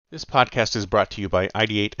This podcast is brought to you by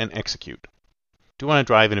Ideate and Execute. Do you want to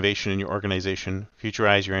drive innovation in your organization,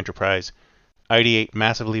 futurize your enterprise, ideate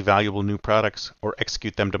massively valuable new products, or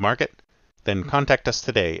execute them to market? Then contact us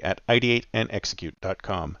today at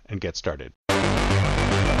ideateandexecute.com and get started.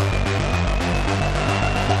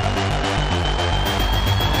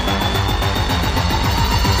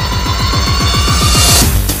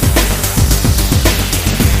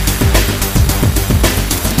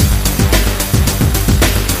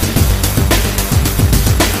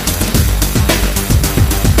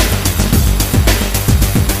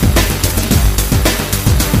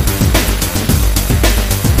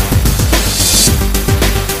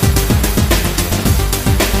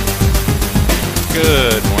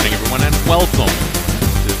 Good morning, everyone, and welcome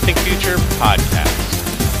to the Think Future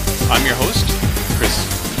podcast. I'm your host, Chris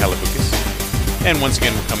Kalabukis, and once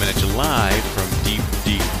again, we're coming at you live from deep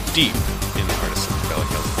in the heart of Silicon Valley,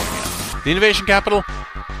 California, the innovation capital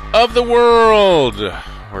of the world.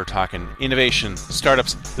 We're talking innovation,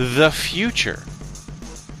 startups, the future.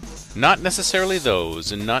 Not necessarily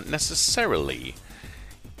those, and not necessarily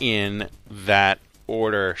in that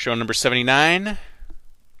order. Show number 79.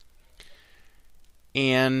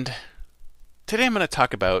 And today I'm going to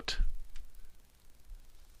talk about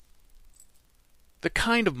the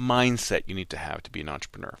kind of mindset you need to have to be an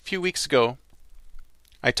entrepreneur. A few weeks ago,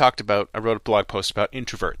 I wrote a blog post about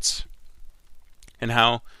introverts and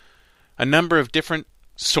how a number of different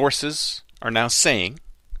sources are now saying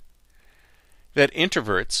that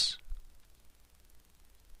introverts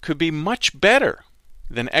could be much better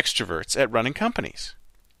than extroverts at running companies.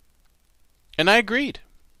 And I agreed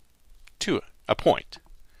to a point.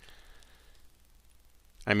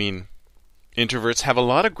 I mean, introverts have a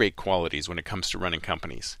lot of great qualities when it comes to running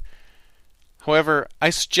companies. However,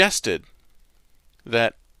 I suggested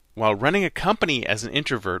that while running a company as an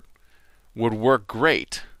introvert would work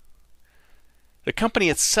great, the company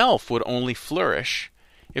itself would only flourish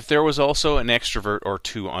if there was also an extrovert or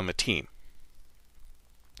two on the team.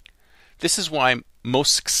 This is why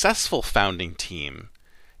most successful founding teams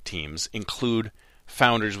include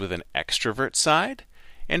founders with an extrovert side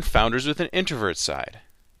and founders with an introvert side.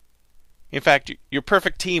 In fact, your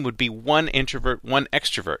perfect team would be one introvert, one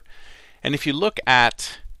extrovert. And if you look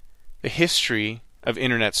at the history of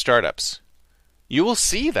internet startups, you will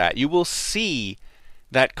see that. You will see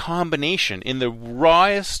that combination. In the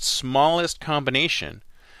rawest, smallest combination,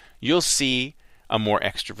 you'll see a more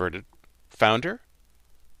extroverted founder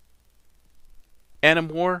and a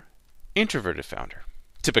more introverted founder,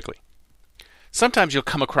 typically. Sometimes you'll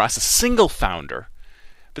come across a single founder,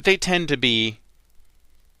 but they tend to be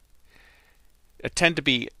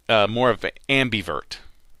more of an ambivert,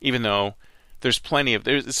 even though it's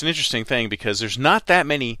an interesting thing because there's not that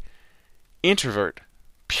many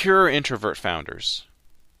pure introvert founders.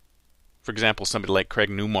 For example, somebody like Craig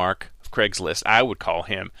Newmark of Craigslist, I would call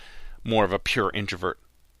him more of a pure introvert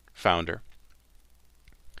founder.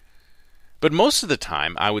 But most of the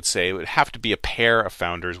time, I would say it would have to be a pair of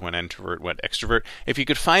founders, one introvert, one extrovert. If you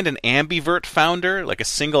could find an ambivert founder, like a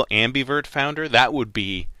single ambivert founder, that would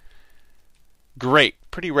be great.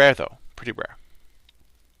 Pretty rare, though. Pretty rare.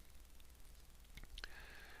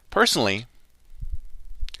 Personally,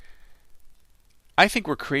 I think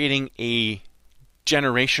we're creating a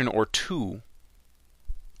generation or two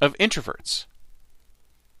of introverts.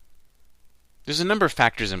 There's a number of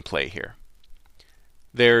factors in play here.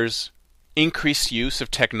 There's increased use of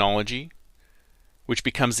technology, which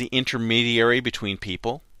becomes the intermediary between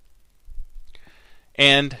people.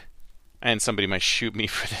 And somebody might shoot me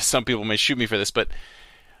for this. Some people might shoot me for this, but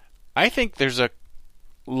I think there's a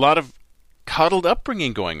lot of coddled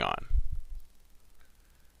upbringing going on.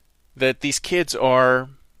 That these kids are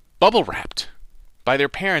bubble wrapped by their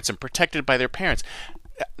parents and protected by their parents.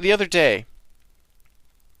 The other day,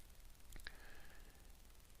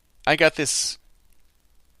 I got this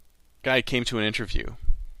guy came to an interview.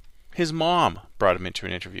 His mom brought him into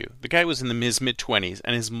an interview. The guy was in his mid-20s,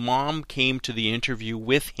 and his mom came to the interview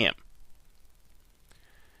with him.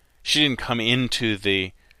 She didn't come into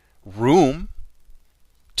the room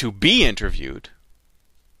to be interviewed,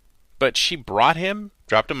 but she brought him,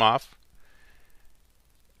 dropped him off,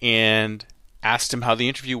 and asked him how the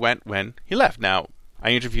interview went when he left. Now,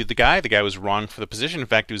 I interviewed the guy. The guy was wrong for the position. In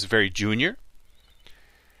fact, he was very junior.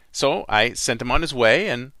 So I sent him on his way,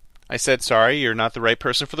 and I said, sorry, you're not the right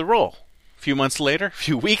person for the role. A few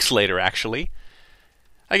weeks later, actually,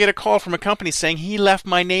 I get a call from a company saying he left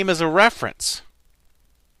my name as a reference.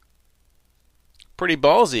 Pretty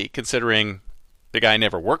ballsy, considering the guy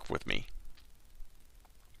never worked with me.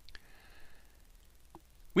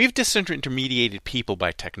 We've disintermediated people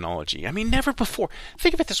by technology. I mean, never before.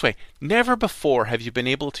 Think of it this way. Never before have you been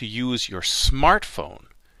able to use your smartphone,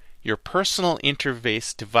 your personal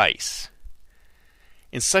interface device,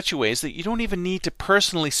 in such a ways that you don't even need to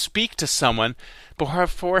personally speak to someone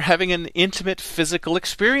before having an intimate physical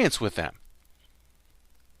experience with them.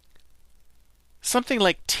 Something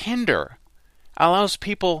like Tinder allows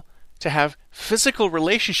people to have physical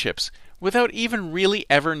relationships without even really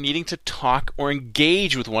ever needing to talk or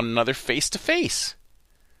engage with one another face to face.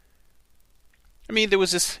 I mean, there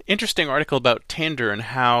was this interesting article about Tinder and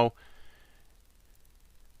how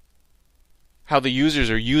the users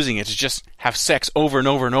are using it to just have sex over and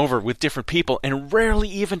over and over with different people and rarely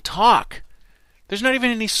even talk. There's not even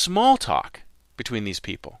any small talk between these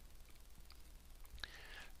people.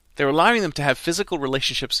 They're allowing them to have physical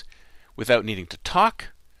relationships without needing to talk,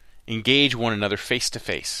 engage one another face to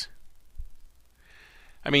face.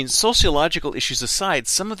 I mean, sociological issues aside,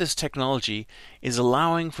 some of this technology is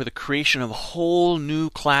allowing for the creation of a whole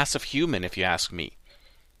new class of human, if you ask me.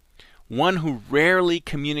 One who rarely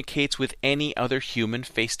communicates with any other human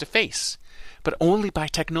face to face, but only by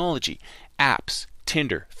technology. Apps,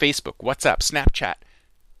 Tinder, Facebook, WhatsApp, Snapchat.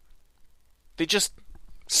 They just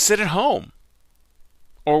sit at home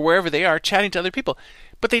or wherever they are chatting to other people,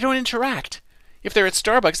 but they don't interact. If they're at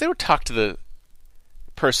Starbucks, they don't talk to the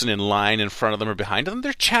person in line in front of them or behind them.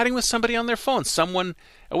 They're chatting with somebody on their phone, someone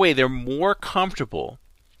away. They're more comfortable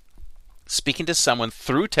speaking to someone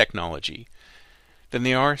through technology than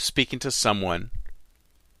they are speaking to someone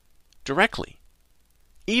directly.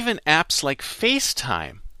 Even apps like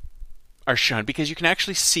FaceTime are shunned because you can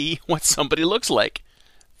actually see what somebody looks like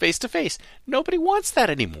face to face. Nobody wants that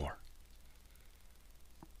anymore.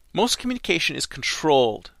 Most communication is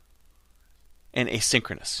controlled and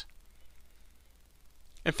asynchronous.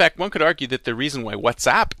 In fact, one could argue that the reason why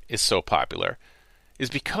WhatsApp is so popular is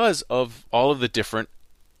because of all of the different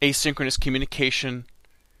asynchronous communication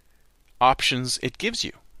options it gives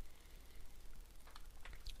you.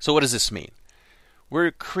 So what does this mean?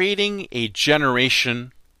 We're creating a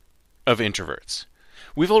generation of introverts.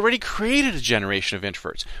 We've already created a generation of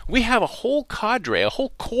introverts. We have a whole cadre, a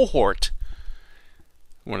whole cohort,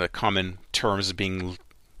 one of the common terms being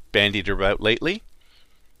bandied about lately,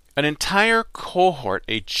 an entire cohort,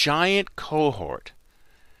 a giant cohort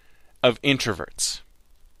of introverts.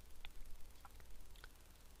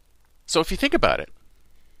 So if you think about it,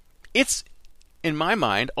 it's, in my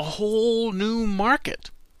mind, a whole new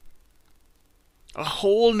market. A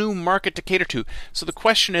whole new market to cater to. So the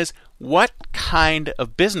question is, what kind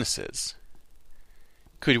of businesses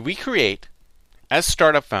could we create as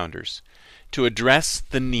startup founders to address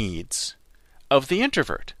the needs of the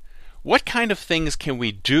introvert? What kind of things can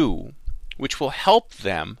we do which will help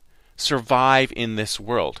them survive in this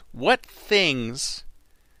world? What things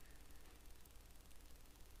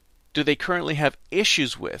do they currently have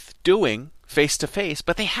issues with doing face-to-face,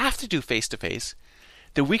 but they have to do face-to-face,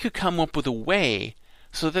 that we could come up with a way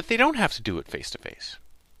so that they don't have to do it face-to-face?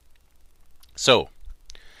 So,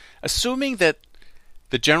 assuming that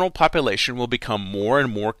the general population will become more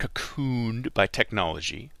and more cocooned by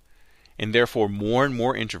technology, and therefore more and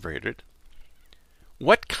more introverted,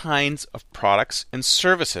 what kinds of products and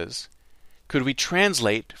services could we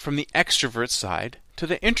translate from the extrovert side to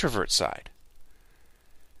the introvert side?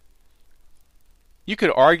 You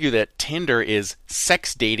could argue that Tinder is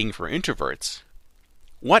sex dating for introverts.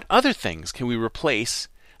 What other things can we replace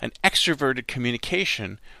an extroverted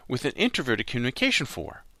communication with an introverted communication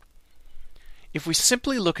for? If we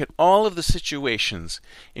simply look at all of the situations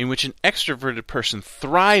in which an extroverted person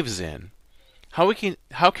thrives in, how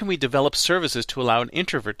can we develop services to allow an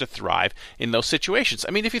introvert to thrive in those situations?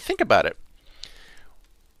 I mean, if you think about it,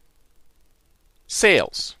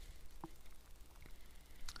 sales,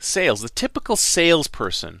 the typical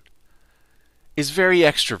salesperson is very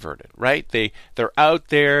extroverted, right? They're out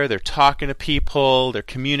there, they're talking to people, they're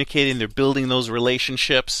communicating, they're building those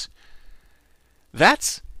relationships.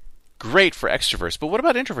 That's great for extroverts, but what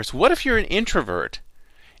about introverts? What if you're an introvert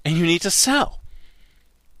and you need to sell?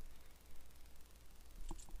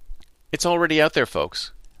 It's already out there,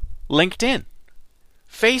 folks. LinkedIn,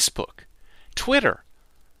 Facebook, Twitter.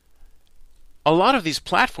 A lot of these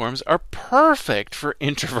platforms are perfect for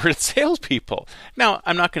introverted salespeople. Now,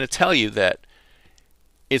 I'm not going to tell you that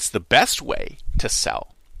it's the best way to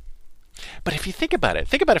sell. But if you think about it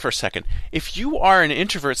for a second. If you are an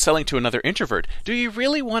introvert selling to another introvert, do you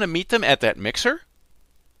really want to meet them at that mixer?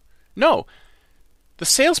 No. The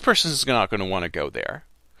salesperson is not going to want to go there.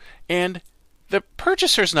 And the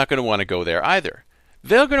purchaser is not going to want to go there either.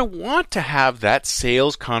 They're going to want to have that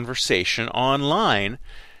sales conversation online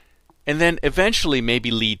and then eventually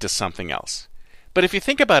maybe lead to something else. But if you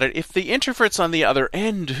think about it, if the introvert's on the other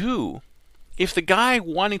end too, if the guy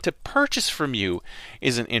wanting to purchase from you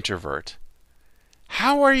is an introvert,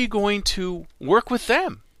 how are you going to work with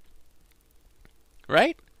them?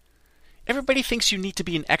 Right? Everybody thinks you need to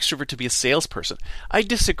be an extrovert to be a salesperson. I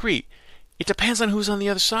disagree. It depends on who's on the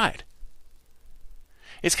other side.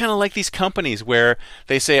 It's kind of like these companies where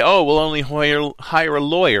they say, oh, we'll only hire a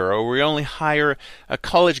lawyer, or we'll only hire a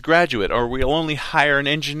college graduate, or we'll only hire an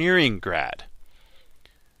engineering grad.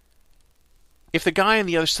 If the guy on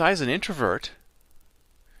the other side is an introvert,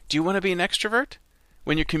 do you want to be an extrovert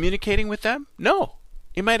when you're communicating with them? No.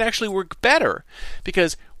 It might actually work better,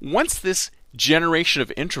 because once this generation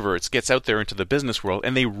of introverts gets out there into the business world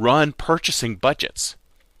and they run purchasing budgets,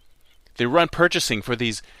 they run purchasing for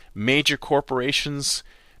these major corporations,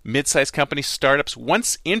 mid-sized companies, startups.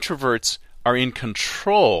 Once introverts are in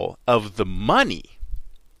control of the money,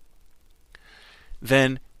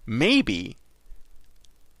 then maybe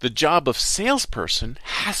the job of salesperson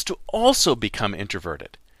has to also become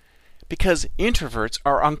introverted, because introverts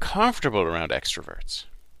are uncomfortable around extroverts.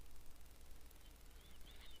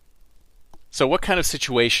 So what kind of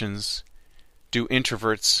situations do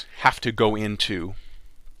introverts have to go into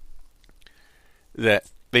that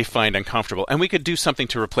they find uncomfortable? And we could do something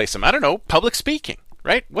to replace them. I don't know, public speaking,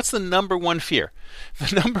 right? What's the number one fear?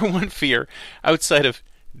 The number one fear outside of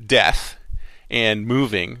death and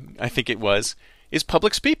moving, I think it was, is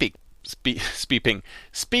public speaking.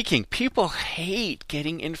 Speaking. People hate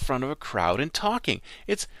getting in front of a crowd and talking.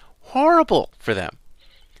 It's horrible for them.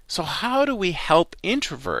 So how do we help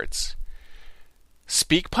introverts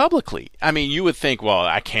speak publicly? I mean, you would think, well,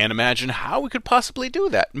 I can't imagine how we could possibly do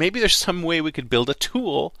that. Maybe there's some way we could build a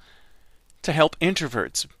tool to help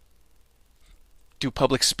introverts do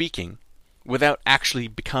public speaking without actually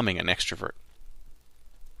becoming an extrovert.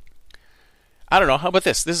 I don't know. How about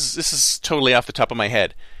this? This is totally off the top of my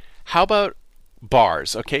head. How about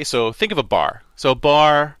bars? Okay, so think of a bar. So a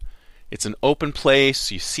bar, it's an open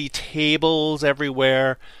place. You see tables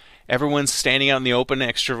everywhere. Everyone's standing out in the open.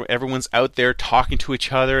 Everyone's out there talking to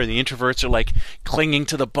each other. And the introverts are like clinging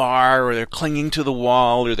to the bar, or they're clinging to the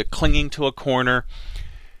wall, or they're clinging to a corner.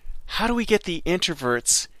 How do we get the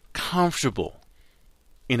introverts comfortable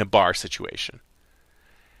in a bar situation?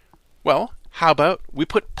 Well, how about we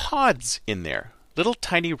put pods in there? Little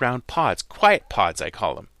tiny round pods, quiet pods I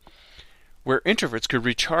call them, where introverts could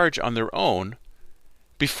recharge on their own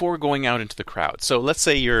before going out into the crowd. So let's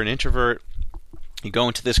say you're an introvert, you go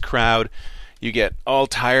into this crowd, you get all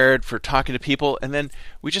tired for talking to people, and then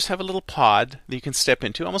we just have a little pod that you can step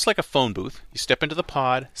into, almost like a phone booth. You step into the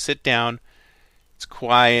pod, sit down, it's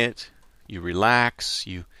quiet, you relax,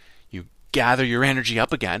 you gather your energy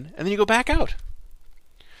up again, and then you go back out.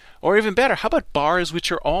 Or even better, how about bars which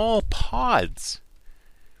are all pods,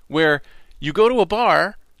 where you go to a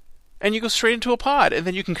bar and you go straight into a pod, and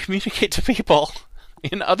then you can communicate to people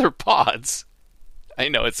in other pods. I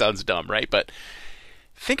know it sounds dumb, right? But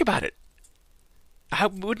think about it. I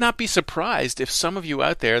would not be surprised if some of you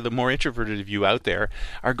out there, the more introverted of you out there,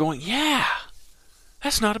 are going, yeah,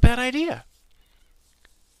 that's not a bad idea.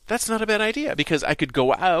 That's not a bad idea, because I could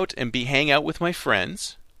go out and hang out with my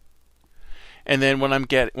friends, and then when I'm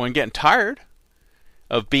getting tired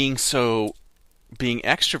of being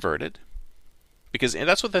extroverted, because and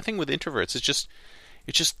that's what the thing with introverts is,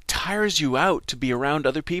 it just tires you out to be around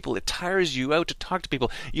other people. It tires you out to talk to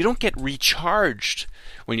people. You don't get recharged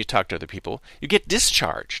when you talk to other people. You get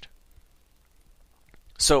discharged.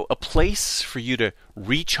 So a place for you to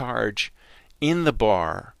recharge in the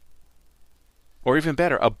bar, or even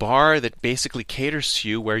better, a bar that basically caters to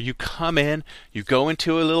you, where you come in, you go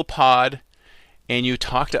into a little pod, and you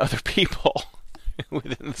talk to other people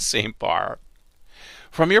within the same bar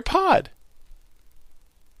from your pod.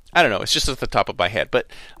 I don't know, it's just at the top of my head, but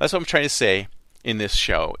that's what I'm trying to say in this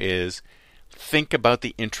show is think about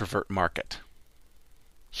the introvert market.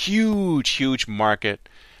 Huge market,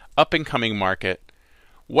 up-and-coming market.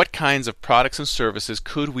 What kinds of products and services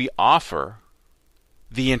could we offer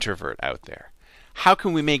the introvert out there? How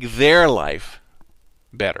can we make their life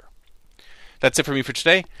better? That's it for me for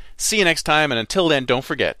today. See you next time, and until then, don't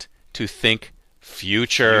forget to think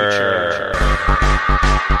future.